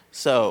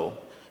 So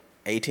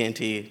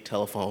AT&T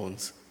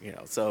telephones,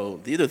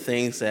 so these are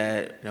things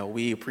that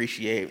we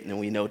appreciate and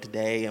we know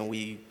today, and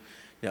we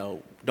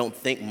don't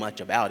think much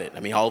about it.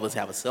 I mean, all of us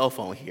have a cell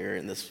phone here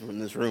in this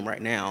room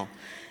right now.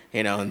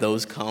 And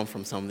those come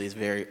from some of these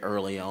very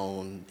early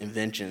on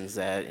inventions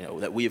that,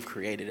 that we have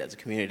created as a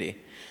community.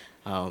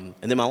 And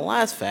then my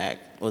last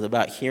fact was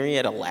about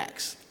Henrietta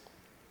Lacks.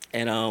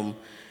 And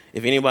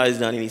if anybody's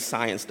done any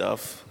science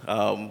stuff,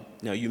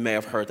 you may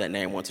have heard that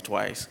name once or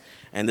twice.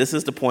 And this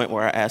is the point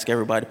where I ask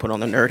everybody to put on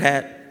the nerd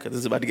hat, because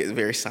it's about to get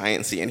very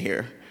sciencey in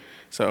here.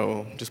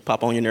 So just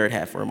pop on your nerd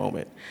hat for a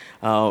moment.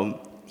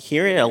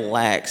 Henrietta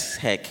Lacks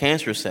had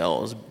cancer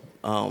cells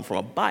from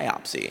a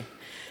biopsy.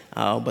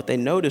 But they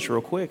noticed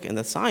real quick in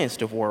the science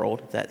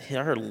world that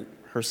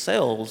her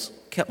cells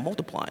kept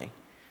multiplying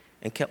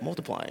and kept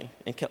multiplying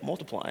and kept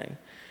multiplying.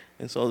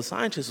 And so the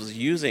scientist was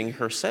using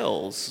her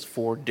cells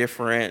for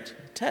different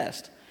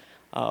tests.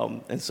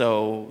 And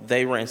so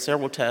they ran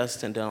several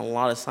tests and done a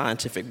lot of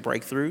scientific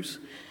breakthroughs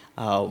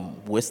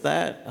with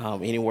that,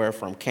 anywhere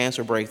from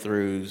cancer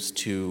breakthroughs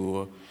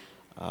to,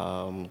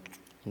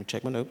 let me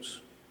check my notes,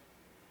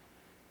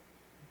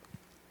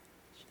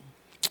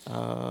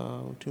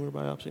 tumor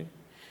biopsy.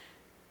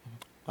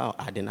 Wow,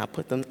 I did not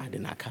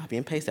copy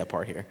and paste that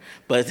part here.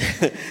 But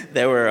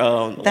there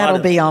were That'll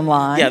be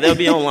online. Yeah, they'll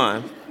be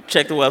online.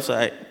 Check the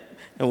website,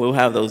 and we'll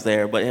have those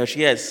there. But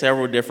she had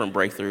several different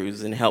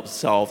breakthroughs and helped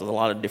solve a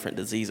lot of different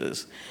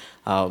diseases.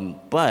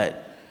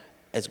 But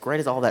as great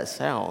as all that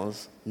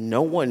sounds,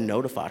 no one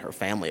notified her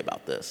family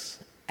about this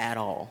at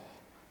all.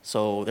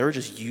 So they were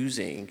just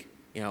using,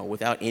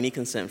 without any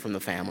consent from the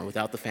family,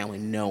 without the family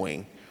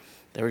knowing,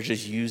 they were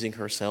just using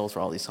her cells for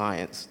all these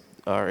science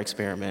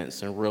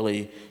experiments and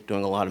really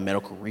doing a lot of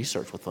medical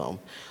research with them.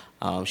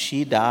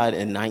 She died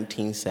in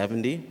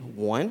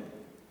 1971.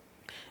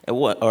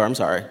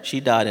 She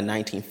died in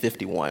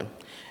 1951.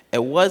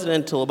 It wasn't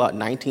until about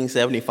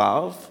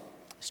 1975,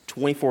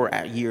 24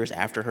 years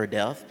after her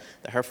death,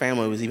 that her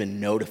family was even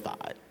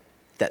notified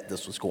that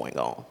this was going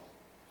on.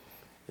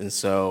 And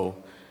so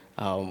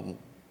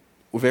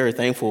we're very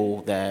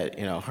thankful that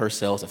her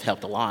cells have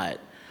helped a lot,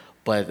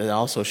 but it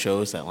also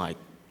shows that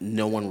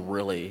no one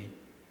really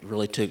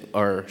took,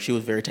 or she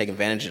was very taken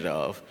advantage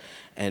of,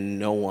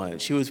 and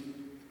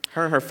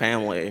her and her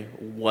family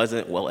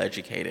wasn't well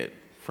educated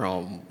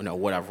from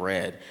what I've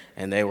read,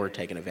 and they were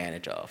taken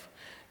advantage of.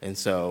 And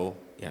so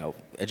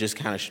it just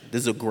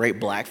this is a great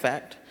black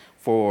fact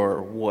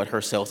for what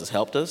her cells has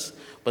helped us,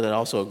 but it's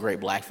also a great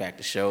black fact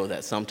to show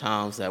that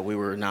sometimes that we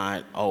were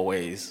not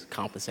always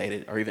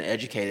compensated or even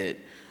educated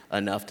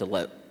enough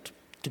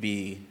to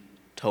be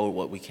told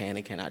what we can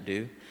and cannot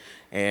do.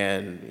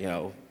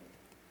 And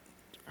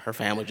her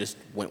family just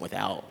went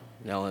without.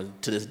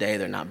 And to this day,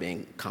 they're not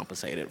being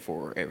compensated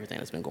for everything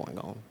that's been going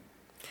on.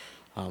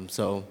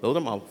 So those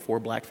are my 4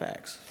 black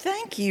facts.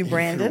 Thank you,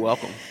 Brandon. You're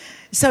welcome.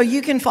 So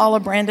you can follow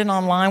Brandon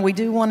online. We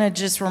do want to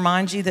just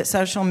remind you that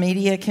social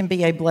media can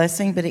be a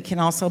blessing, but it can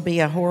also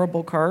be a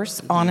horrible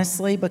curse,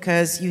 honestly,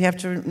 because you have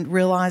to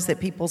realize that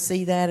people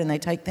see that and they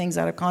take things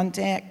out of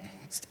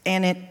context,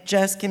 and it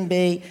just can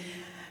be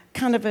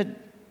kind of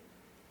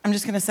I'm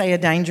just going to say a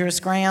dangerous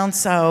ground.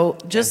 So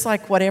just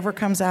like whatever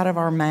comes out of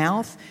our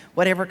mouth,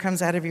 whatever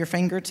comes out of your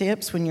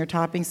fingertips when you're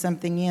typing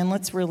something in,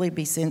 let's really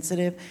be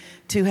sensitive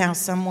to how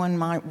someone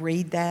might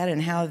read that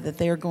and how that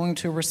they're going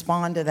to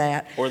respond to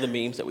that. Or the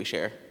memes that we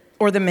share.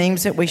 Or the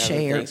memes that we The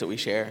share. things that we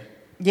share.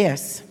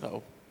 Yes.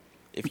 So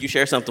if you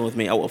share something with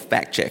me, I will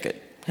fact check it.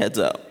 Heads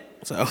up.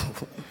 So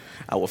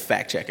I will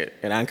fact check it.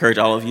 And I encourage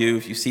all of you,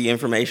 if you see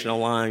information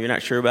online, you're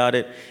not sure about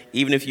it,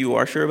 even if you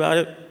are sure about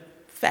it,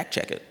 fact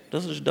check it.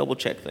 Just double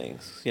check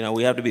things.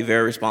 We have to be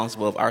very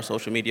responsible of our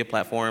social media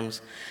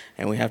platforms,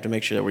 and we have to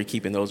make sure that we're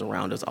keeping those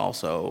around us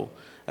also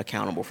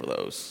accountable for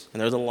those. And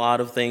there's a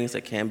lot of things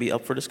that can be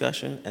up for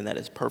discussion, and that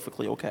is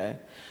perfectly okay.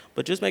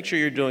 But just make sure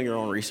you're doing your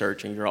own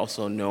research and you're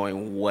also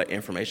knowing what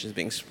information is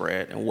being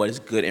spread and what is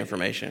good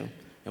information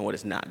and what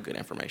is not good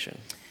information.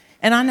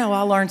 And I know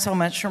I learned so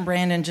much from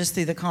Brandon just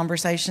through the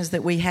conversations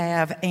that we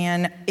have.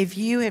 And if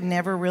you have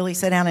never really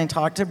sat down and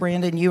talked to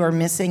Brandon, you are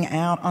missing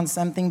out on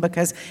something,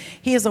 because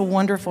he is a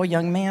wonderful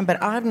young man.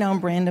 But I've known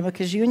Brandon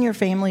because you and your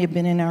family have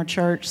been in our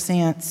church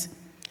since.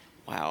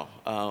 Wow.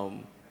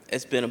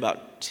 It's been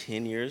about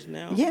 10 years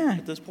now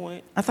at this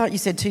point. I thought you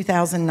said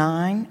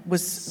 2009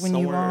 was when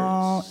you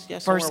all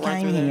first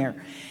came here.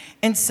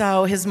 And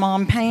so his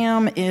mom,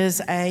 Pam,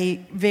 is a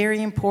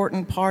very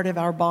important part of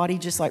our body,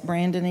 just like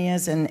Brandon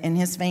is, and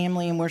his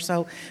family, and we're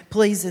so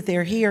pleased that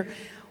they're here.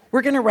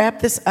 We're going to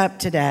wrap this up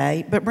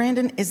today, but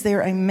Brandon, is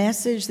there a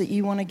message that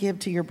you want to give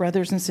to your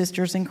brothers and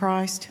sisters in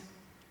Christ?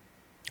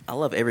 I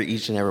love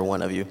each and every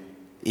one of you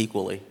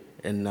equally,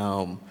 and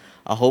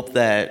I hope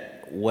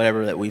that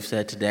whatever that we've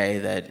said today,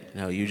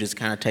 that you just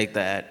kind of take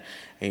that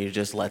and you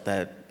just let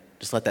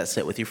that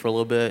sit with you for a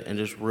little bit, and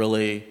just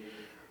really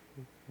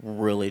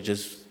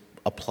just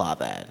apply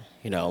that.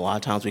 A lot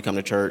of times we come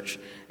to church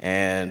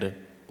and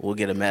we'll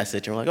get a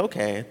message and we're like,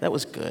 okay, that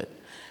was good.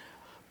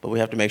 But we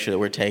have to make sure that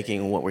we're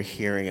taking what we're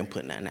hearing and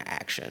putting that into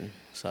action.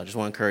 So I just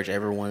want to encourage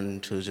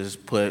everyone to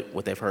just put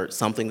what they've heard,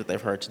 something that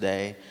they've heard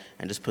today,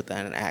 and just put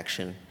that in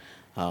action.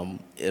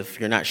 If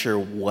you're not sure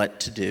what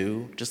to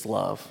do, just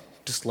love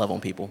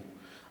on people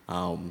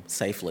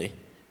safely,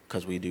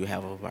 because we do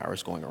have a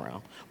virus going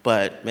around.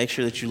 But make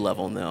sure that you love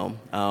on them.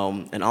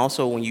 And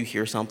also, when you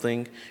hear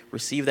something,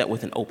 receive that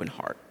with an open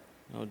heart.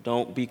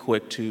 Don't be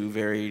quick to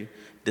very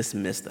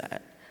dismiss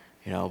that,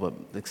 but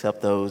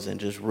accept those and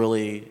just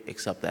really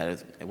accept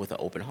that with an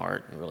open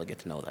heart and really get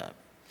to know that.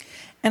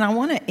 And I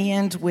want to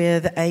end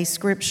with a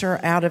scripture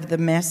out of the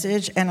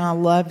Message, and I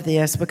love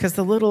this because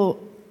the little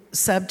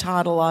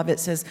subtitle of it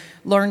says,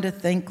 learn to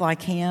think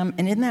like him.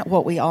 And isn't that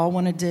what we all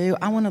want to do?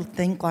 I want to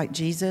think like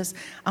Jesus.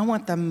 I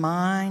want the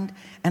mind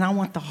and I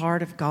want the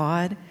heart of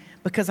God,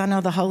 because I know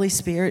the Holy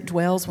Spirit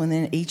dwells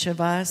within each of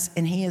us,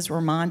 and he is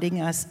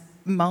reminding us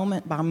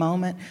moment by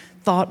moment,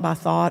 thought by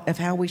thought, of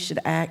how we should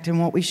act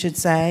and what we should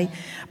say.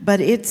 But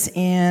it's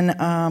in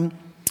 1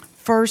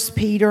 First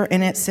Peter,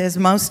 and it says,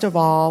 most of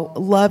all,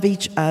 love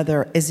each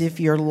other as if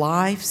your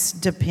lives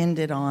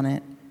depended on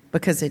it,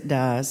 because it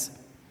does.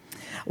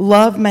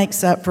 Love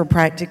makes up for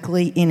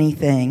practically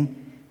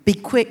anything. Be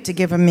quick to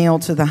give a meal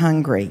to the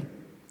hungry,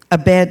 a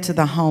bed to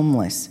the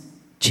homeless,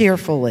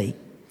 cheerfully.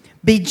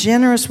 Be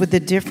generous with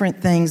the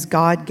different things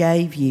God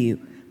gave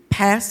you,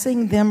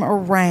 passing them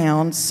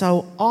around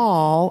so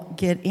all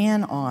get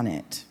in on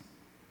it.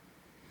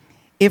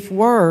 If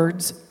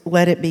words,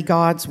 let it be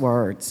God's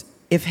words.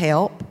 If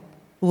help,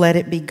 let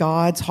it be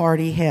God's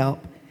hearty help.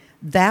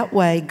 That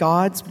way,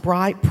 God's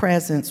bright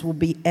presence will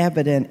be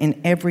evident in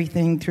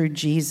everything through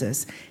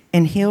Jesus,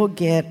 and he'll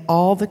get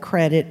all the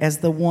credit as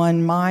the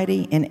one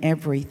mighty in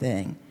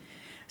everything.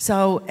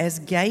 So, as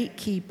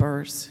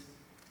gatekeepers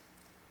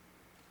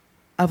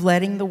of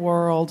letting the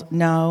world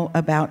know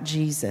about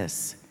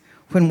Jesus,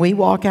 when we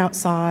walk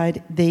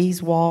outside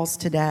these walls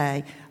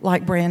today,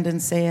 like Brandon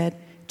said,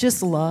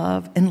 just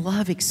love, and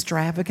love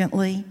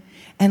extravagantly,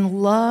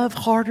 and love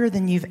harder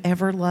than you've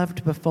ever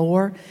loved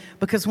before.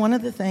 Because one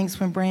of the things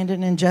when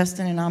Brandon and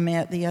Justin and I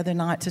met the other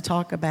night to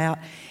talk about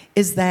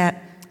is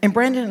that, and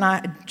Brandon and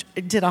I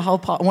did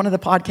one of the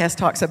podcast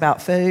talks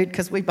about food,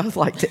 because we both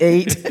like to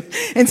eat.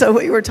 And so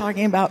we were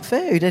talking about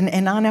food.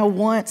 And I know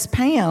once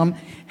Pam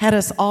had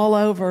us all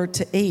over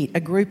to eat, a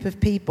group of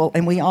people,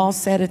 and we all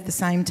sat at the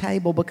same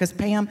table, because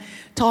Pam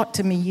talked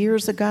to me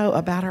years ago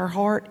about her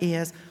heart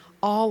is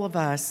all of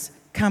us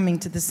coming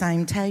to the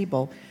same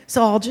table.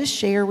 So I'll just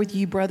share with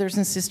you, brothers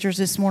and sisters,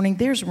 this morning,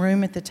 there's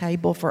room at the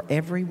table for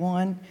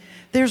everyone.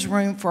 There's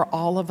room for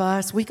all of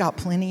us. We got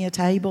plenty of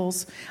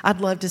tables.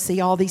 I'd love to see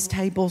all these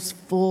tables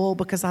full,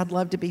 because I'd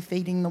love to be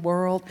feeding the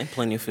world. And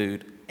plenty of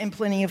food. And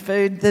plenty of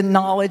food, the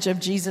knowledge of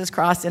Jesus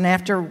Christ. And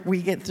after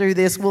we get through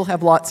this, we'll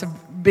have lots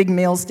of big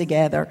meals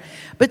together.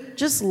 But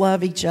just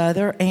love each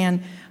other.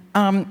 And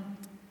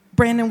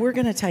Brandon, we're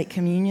going to take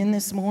communion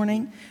this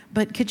morning,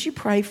 but could you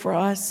pray for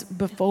us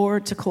before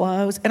to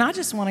close? And I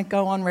just want to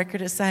go on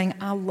record as saying,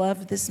 I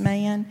love this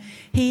man.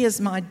 He is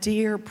my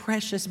dear,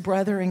 precious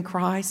brother in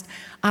Christ.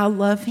 I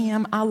love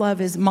him. I love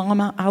his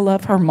mama. I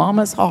love her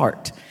mama's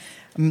heart.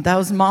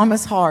 Those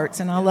mama's hearts.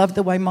 And I love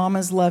the way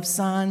mamas love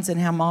sons, and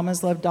how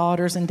mamas love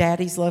daughters, and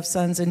daddies love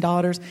sons and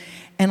daughters.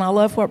 And I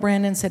love what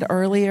Brandon said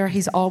earlier.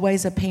 He's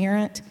always a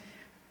parent.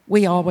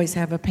 We always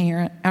have a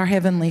parent. Our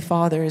Heavenly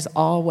Father is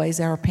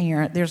always our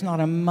parent. There's not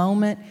a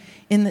moment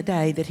in the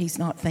day that he's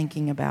not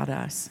thinking about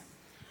us.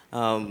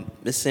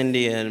 Miss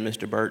Cindy and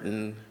Mr.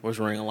 Burton was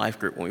running a life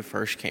group when we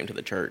first came to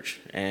the church,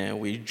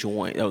 and we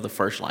joined. That was the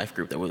first life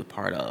group that we were a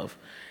part of.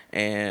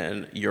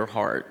 And your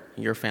heart,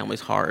 your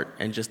family's heart,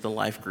 and just the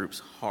life group's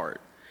heart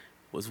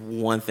was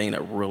one thing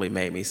that really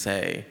made me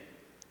say,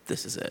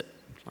 this is it.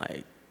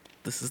 Like,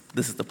 this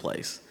is the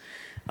place.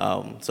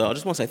 So I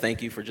just want to say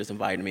thank you for just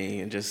inviting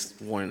me and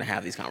just wanting to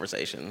have these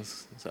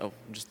conversations. So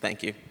just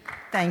thank you.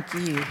 Thank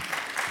you.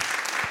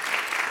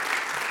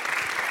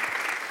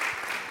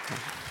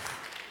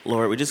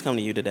 Lord, we just come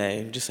to you today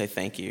and just say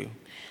thank you.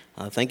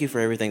 Thank you for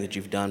everything that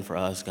you've done for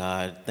us,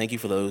 God. Thank you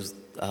for those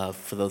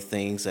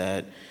things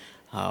that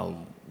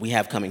we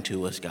have coming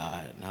to us,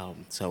 God.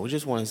 So we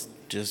just want to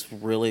just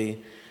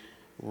really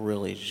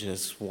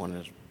just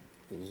want to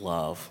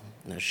love.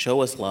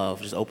 Show us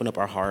love. Just open up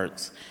our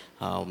hearts.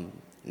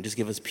 And just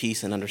give us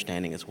peace and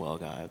understanding as well,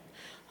 God.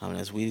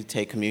 As we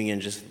take communion,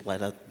 just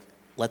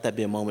let that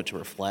be a moment to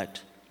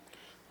reflect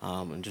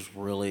and just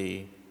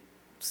really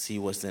see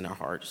what's in our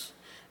hearts.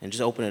 And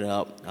just open it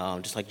up,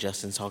 just like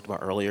Justin talked about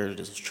earlier,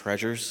 there's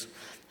treasures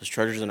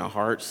in our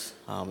hearts,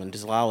 and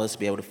just allow us to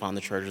be able to find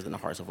the treasures in the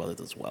hearts of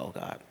others as well,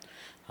 God.